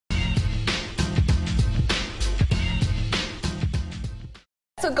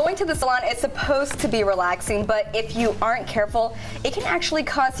So going to the salon is supposed to be relaxing, but if you aren't careful, it can actually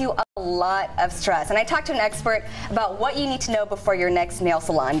cause you a lot of stress. And I talked to an expert about what you need to know before your next nail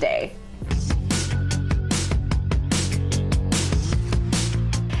salon day.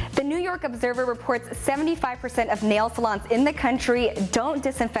 The New York Observer reports 75% of nail salons in the country don't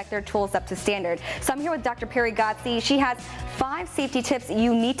disinfect their tools up to standard. So I'm here with Dr. Perry Gotzi. She has 5 safety tips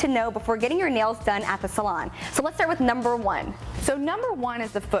you need to know before getting your nails done at the salon. So let's start with number 1. So number 1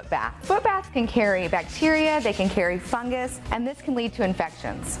 is the foot bath. Foot baths can carry bacteria, they can carry fungus, and this can lead to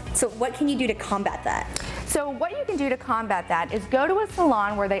infections. So what can you do to combat that? So what you can do to combat that is go to a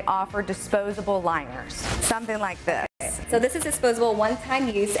salon where they offer disposable liners, something like this. So this is disposable, one-time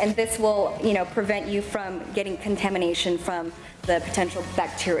use, and this will, prevent you from getting contamination from the potential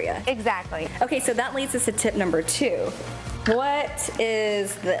bacteria. Exactly. Okay, so that leads us to tip number 2. What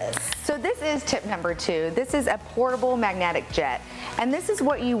is this? So this is tip number 2. This is a portable magnetic jet. And this is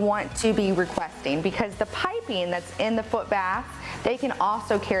what you want to be requesting because the piping that's in the foot bath, they can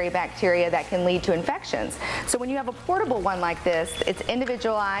also carry bacteria that can lead to infections. So when you have a portable one like this, it's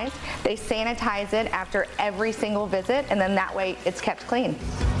individualized. They sanitize it after every single visit, and then that way it's kept clean.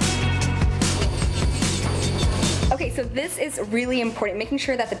 Okay, so this is really important, making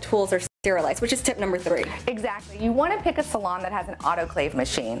sure that the tools are sterilized, which is tip number 3. Exactly. You want to pick a salon that has an autoclave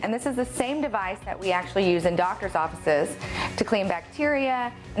machine, and this is the same device that we actually use in doctor's offices to clean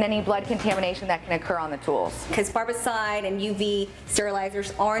bacteria and any blood contamination that can occur on the tools. Because barbicide and UV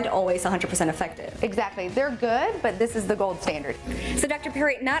sterilizers aren't always 100% effective. Exactly. They're good, but this is the gold standard. So Dr.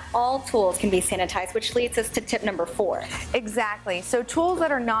 Perry, not all tools can be sanitized, which leads us to tip number 4. Exactly. So tools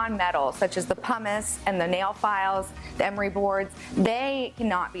that are non-metal, such as the pumice and the nail files, the emery boards, they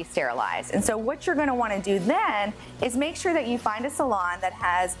cannot be sterilized. And so what you're going to want to do then is make sure that you find a salon that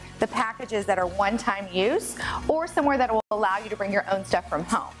has the packages that are one-time use or somewhere that will allow you to bring your own stuff from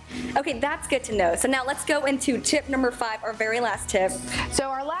home. Okay, that's good to know. So now let's go into tip number 5, our very last tip. So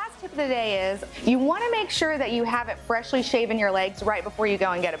our last tip of the day is you want to make sure that you have it freshly shaven your legs right before you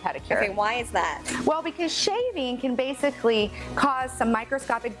go and get a pedicure. Okay, why is that? Well, because shaving can basically cause some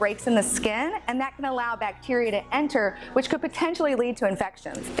microscopic breaks in the skin, and that can allow bacteria to enter, which could potentially lead to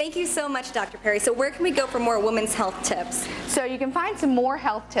infections. Thank you so much, Dr. Perry. So where can we go for more women's health tips? So you can find some more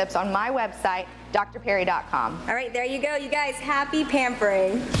health tips on my website, drperry.com. All right, there you go. You guys, happy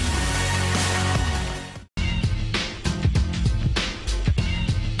pampering.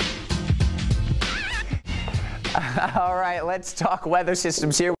 All right, let's talk weather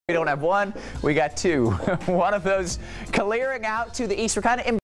systems here. We don't have one, we got 2. One of those clearing out to the east. We're kind of in